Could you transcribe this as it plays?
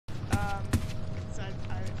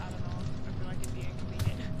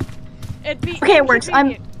It'd be okay, it works.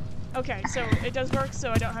 Okay, so it does work,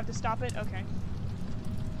 so I don't have to stop it? Okay.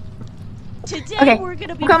 Today we're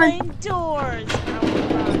gonna be playing doors!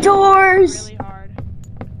 Oh, doors! Really hard.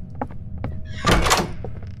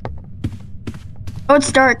 Oh,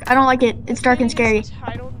 it's dark. I don't like it. It's dark and scary. It's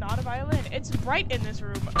titled Not a Violin. It's bright in this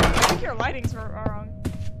room. I think your lighting's are wrong.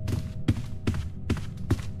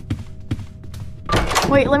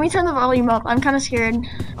 Wait, let me turn the volume up. I'm kind of scared.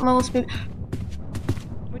 I'm a little spooked.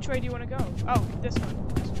 Which way do you want to go? Oh, this one.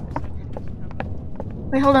 This one.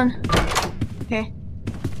 Wait, hold on. Okay.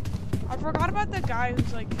 I forgot about the guy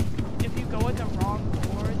who's like, if you go in the wrong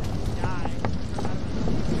door, then you die.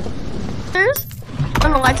 There's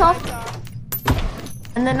turn the lights off.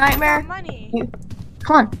 And the nightmare. Money.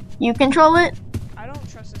 Come on. You control it. I don't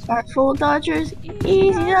trust this. Artful dodgers.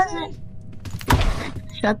 Easy does it.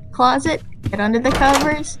 Shut the closet. Get under the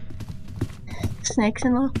covers. Snakes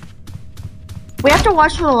in the. We have to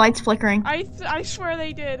watch for the lights flickering. I swear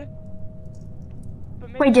they did. But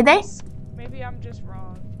maybe wait, did they? Maybe I'm just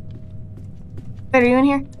wrong. Wait, are you in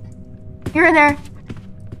here? You're in there.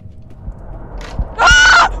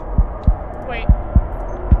 Ah! Wait.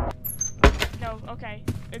 No, okay.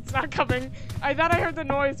 It's not coming. I thought I heard the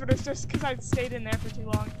noise, but it's just because I'd stayed in there for too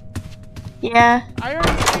long. Yeah. I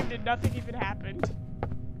already screamed and nothing even happened.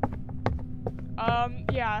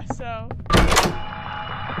 Yeah, so.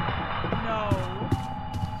 No.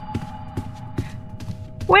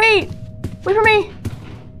 Wait! Wait for me!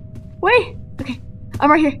 Wait! Okay.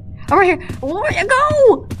 I'm right here. I'm right here. Where you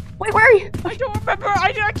go? Wait, where are you? I don't remember.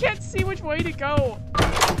 I can't see which way to go.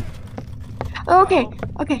 Okay.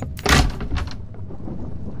 Okay.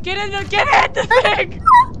 Get in the thing!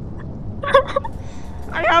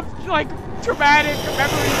 I have, like, traumatic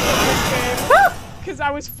memories of this game. Because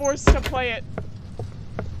I was forced to play it.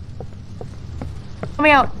 Let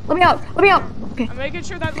me out. Let me out. Let me out. Okay. I'm making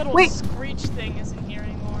sure that little screech thing isn't here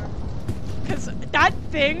anymore. Because that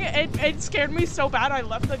thing, it scared me so bad I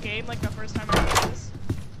left the game, like, the first time I did this.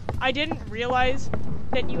 I didn't realize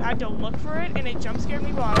that you had to look for it, and it jump scared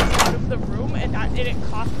me while I was out of the room, and it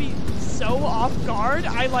caught me so off guard,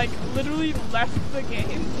 I, like, literally left the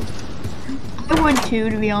game. I would too,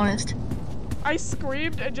 to be honest. I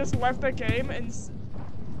screamed and just left the game, and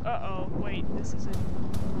uh-oh, wait, this isn't...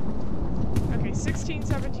 Okay, 16,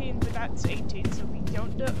 17, but that's 18, so we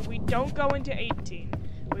don't go into 18.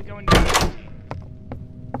 We go into 17.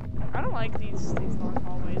 I don't like these long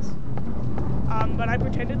hallways. But I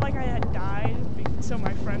pretended like I had died, so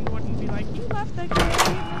my friend wouldn't be like, you left the game!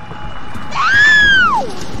 No!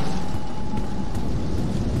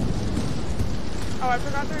 Oh, I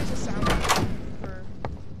forgot there is a sound for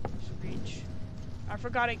screech. I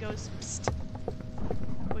forgot it goes psst,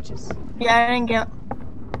 which is... Yeah, I didn't get...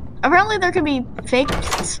 Apparently there could be fake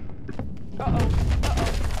psts. Uh-oh. Uh-oh.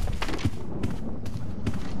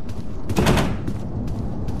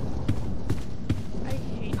 I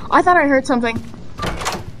hate... I thought I heard something.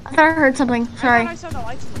 I thought I heard something. Sorry. I thought I saw the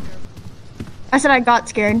lights flicker. I said I got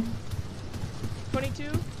scared.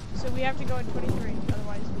 22? So we have to go in 23,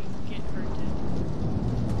 otherwise we get hurt.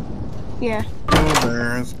 Yeah.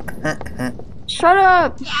 Oh, Shut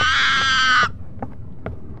up!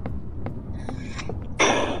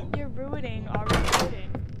 You're ruining our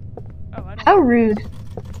recording. Oh, I don't How rude.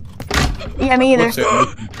 Yeah, me either.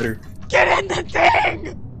 Get in the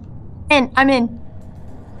thing! I'm in.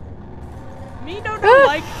 Me no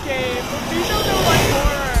like game. Me no like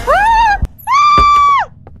horror.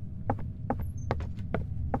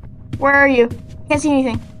 Where are you? Can't see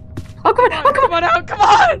anything. Oh, come on! Oh, come on! Come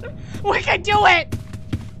on! We can do it!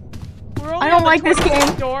 We're only I don't on the like this 26th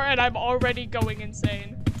game. door and I'm already going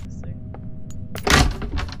insane.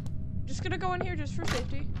 I'm just gonna go in here just for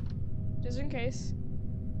safety. Just in case.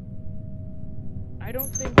 I don't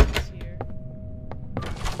think it's here.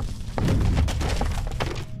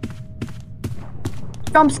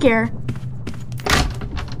 Jump scare.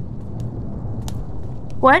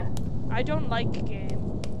 What? I don't like game.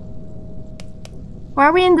 Why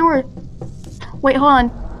are we indoors? Wait, hold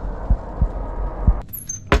on.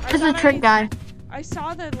 There's a trick guy. I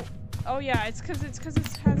saw the. Oh yeah, it's cause it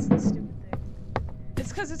has this stupid thing.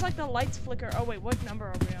 It's cause it's like the lights flicker. Oh wait, what number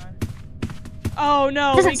are we on? Oh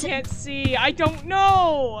no, we can't see. I don't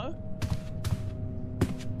know.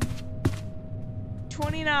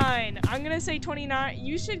 29. I'm gonna say 29.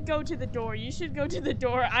 You should go to the door. You should go to the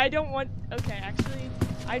door. I don't want. Okay, actually,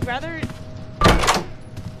 I'd rather.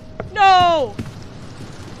 No.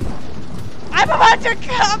 I'm about to.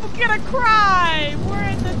 I'm gonna cry. We're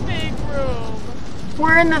in the thing room.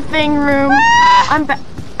 We're in the thing room.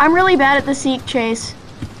 I'm really bad at the seek chase.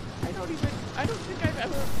 I don't think I've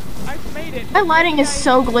I've made it. My lighting is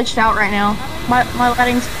so glitched out right now. My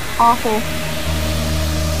lighting's awful.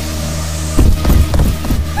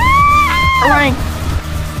 I'm running.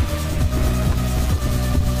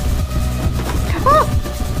 Oh!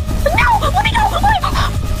 No! Let me go! Let me go!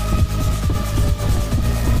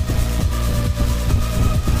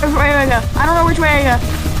 Which way do I go? I don't know which way I go.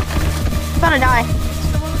 I'm about to die.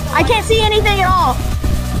 I can't see anything at all.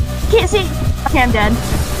 Can't see. Okay, I'm dead.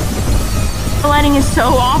 The lighting is so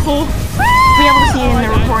awful. Be able to see it in the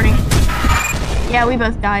recording. Yeah, we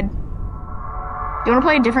both died. Do you want to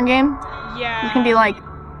play a different game? Yeah. You can be like,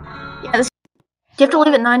 yeah, this. Do you have to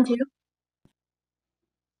leave at 9 too?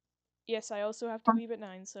 Yes, I also have to leave at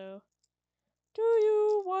 9, so. Do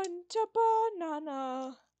you want a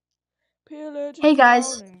banana? Peel it Hey,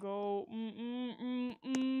 guys. down and go.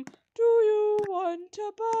 Do you want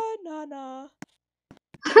a banana?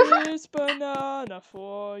 This banana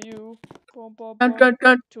for you. Bum, bum, bum.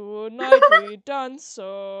 Tonight we dance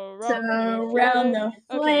around the flame. the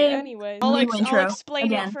Okay, anyways, I'll intro explain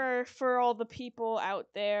again. it for all the people out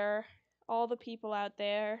there. All the people out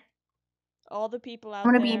there. All the people out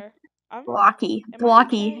I'm gonna be there. Blocky. Am I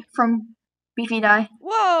Blocky okay? from Beefy Die.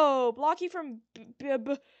 Whoa! Blocky from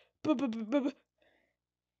BFDI.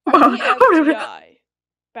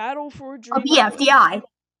 Battle for Dream Island. BFDI.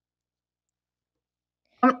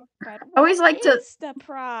 But I always what like to. is the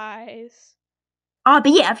prize?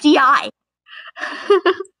 BFDI.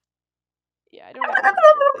 Yeah, I don't even remember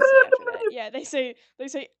what they say after that. Yeah, they say,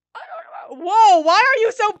 I don't know. Whoa, why are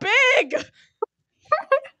you so big?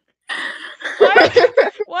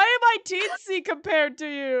 Why am I teensy compared to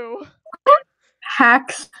you?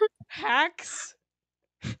 Hacks. Hacks?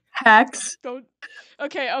 Hacks. Don't.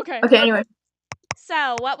 Okay. Okay, anyway.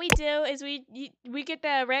 So what we do is we get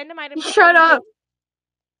the random item. Shut up.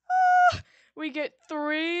 We get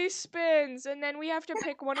 3 spins, and then we have to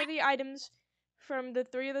pick one of the items from the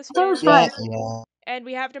 3 of the spins. And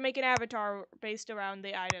we have to make an avatar based around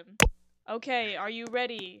the item. Okay, are you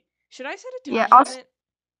ready? Should I set a time limit?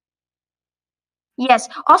 Yes.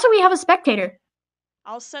 Also, we have a spectator.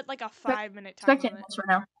 I'll set like a 5-minute time limit. Right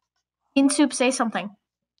now. In Soup, say something.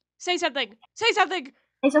 Say something. Say something.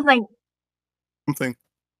 Say something. Something.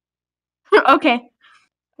 Okay.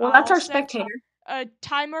 Well, that's I'll our set spectator. A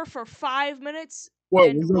timer for 5 minutes. What,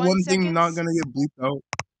 and was there 1 one second. thing not gonna get bleeped out?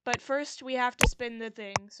 But first, we have to spin the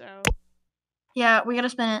thing, so. Yeah, we gotta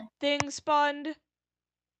spin it. Thing spawned.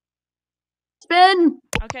 Spin!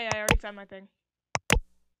 Okay, I already found my thing.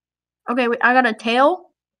 Okay, I got a tail,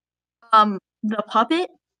 the puppet,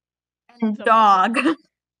 and The dog.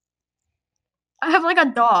 I have like a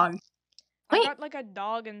dog. I got like a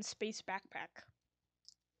dog and space backpack.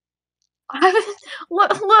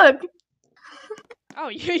 Look. Oh,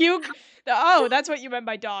 oh, that's what you meant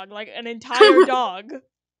by dog, like an entire dog.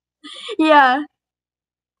 Yeah.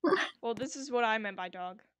 Well, this is what I meant by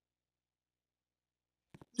dog.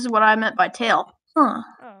 This is what I meant by tail. Huh.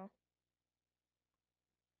 Oh.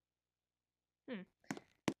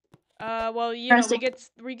 Well, you know,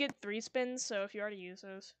 we get 3 spins, so if you already use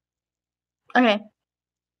those. Okay.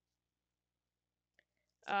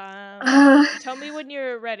 Tell me when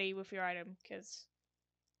you're ready with your item, cause.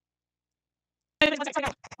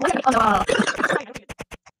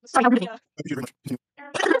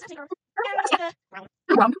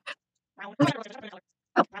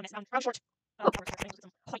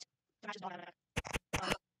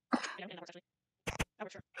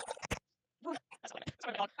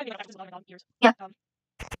 Yeah.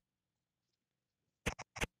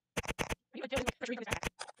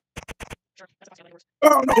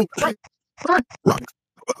 Oh no!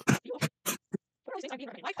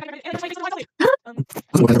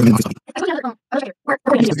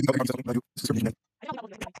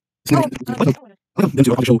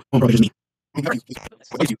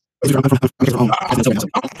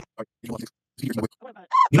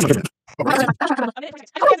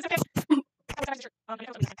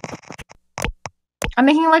 I'm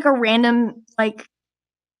making like a random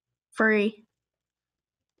furry.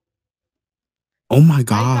 Oh my I gotta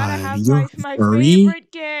god, have you're my a furry?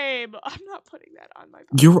 favorite game. I'm not putting that on my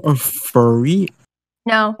podcast. You're a furry?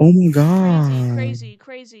 No. Oh my god.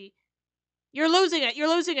 Crazy. You're losing it.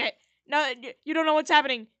 No, you don't know what's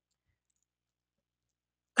happening.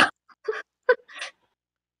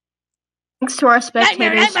 Thanks to our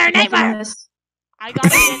spectators. Nightmare! I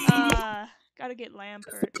gotta get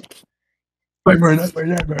Lampert. Nightmare.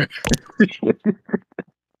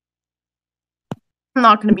 I'm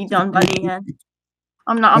not gonna be done by the end.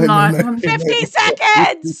 I'm not. 50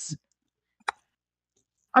 seconds!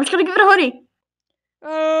 I'm just gonna give it a hoodie.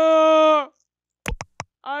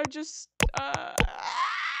 I just,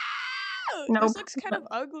 Nope. This looks kind of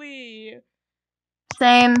ugly.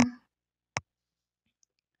 Same.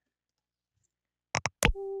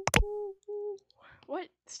 What?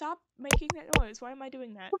 Stop making that noise. Why am I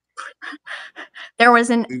doing that? There was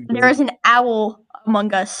an owl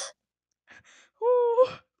among us. Ooh,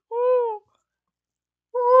 ooh,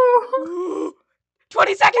 ooh.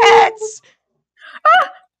 20 seconds!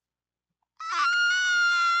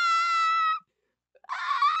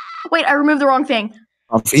 Wait, I removed the wrong thing.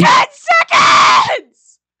 10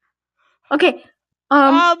 seconds! Okay.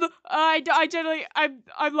 I generally,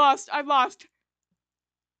 I'm lost. I'm lost.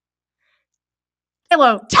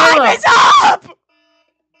 Halo. Time Halo. is up!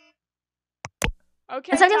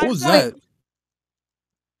 Okay, Seconds? What time's was up. that?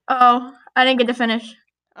 Oh, I didn't get to finish.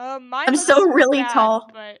 Mine I'm looks so really bad, tall.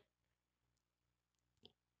 but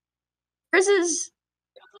Yours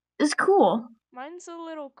is cool. mine's a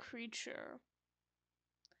little creature.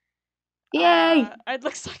 Yay! It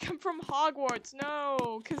looks like I'm from Hogwarts.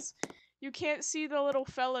 No, because you can't see the little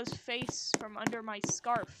fella's face from under my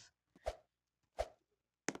scarf.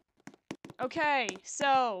 Okay,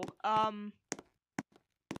 so,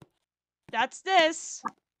 that's this.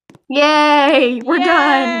 Yay! We're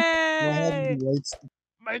done. Yay! Lights.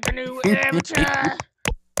 Make a new amateur!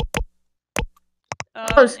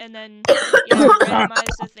 Close. And then, yeah,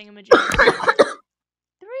 randomize the thingamajig.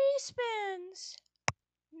 3 spins!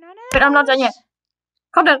 None of Wait, I'm not done yet. those.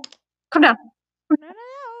 Calm down. Calm down. None of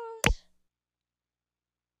those.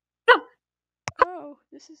 No. Oh,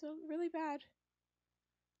 this is really bad.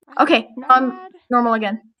 Okay, now I'm Bad. normal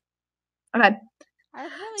again. Okay. I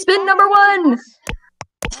have really Spin bad number 1! attitudes.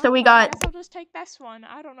 So we I got guess I'll just take this one.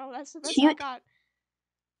 I don't know. That's the best I cute got.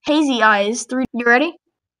 hazy eyes. 3. You ready?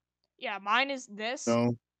 Yeah, mine is this.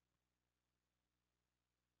 No.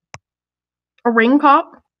 A ring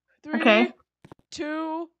pop. 3, Okay.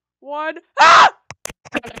 2, 1. Ah!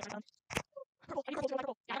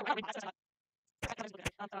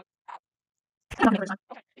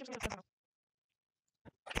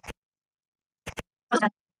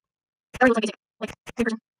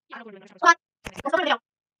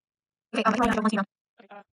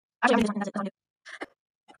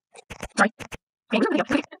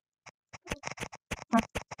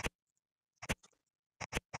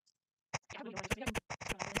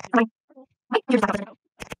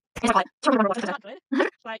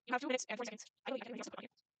 But you have 2 minutes and 40 seconds. I don't think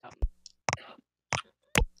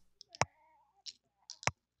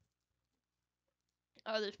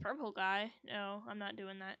Oh, this purple guy. No, I'm not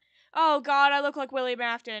doing that. Oh god, I look like Willie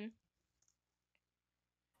Mafton.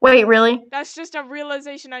 Wait, really? That's just a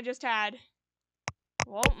realization I just had.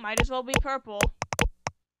 Well, might as well be purple.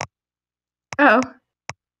 Oh.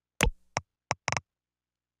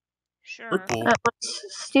 Sure. Purple. That looks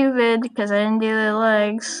stupid because I didn't do the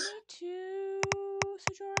legs.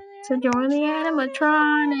 So join the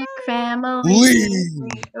animatronic family.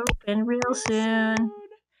 Leave. Open real soon.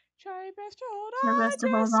 Try best to hold Try on best to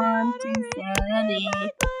hold on to sanity. Look at me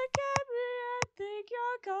and think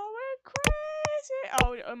you're going crazy.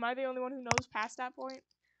 Oh, am I the only one who knows past that point?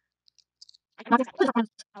 Oh,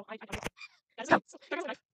 I that's enough. That's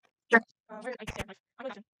enough. Sure. I'm gonna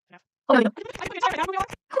enough. Enough. Oh, no. I put the timer down.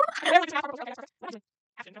 Moving on.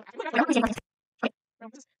 I barely get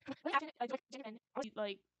to half.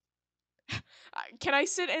 Like, can I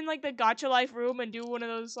sit in like the Gacha Life room and do one of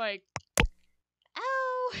those like,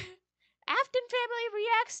 oh, Afton family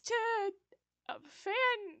reacts to a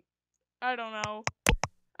fan? I don't know.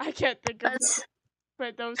 I can't think of.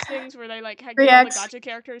 But those things where they like get all the gacha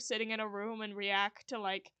characters sitting in a room and react to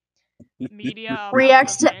like media about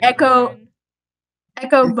reacts the to Echo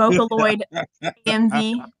Vocaloid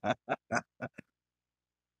AMV.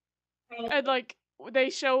 And like they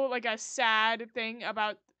show like a sad thing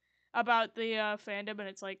about the fandom, and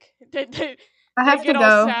it's like they get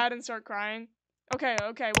all sad and start crying. Okay,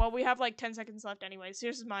 well we have like 10 seconds left anyways.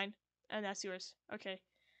 Yours is mine, and that's yours. Okay.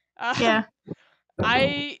 Yeah.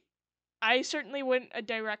 I certainly went a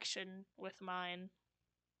direction with mine.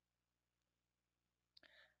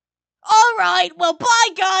 Alright, well bye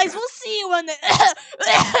guys, we'll see you on the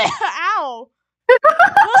Ow!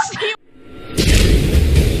 We'll see you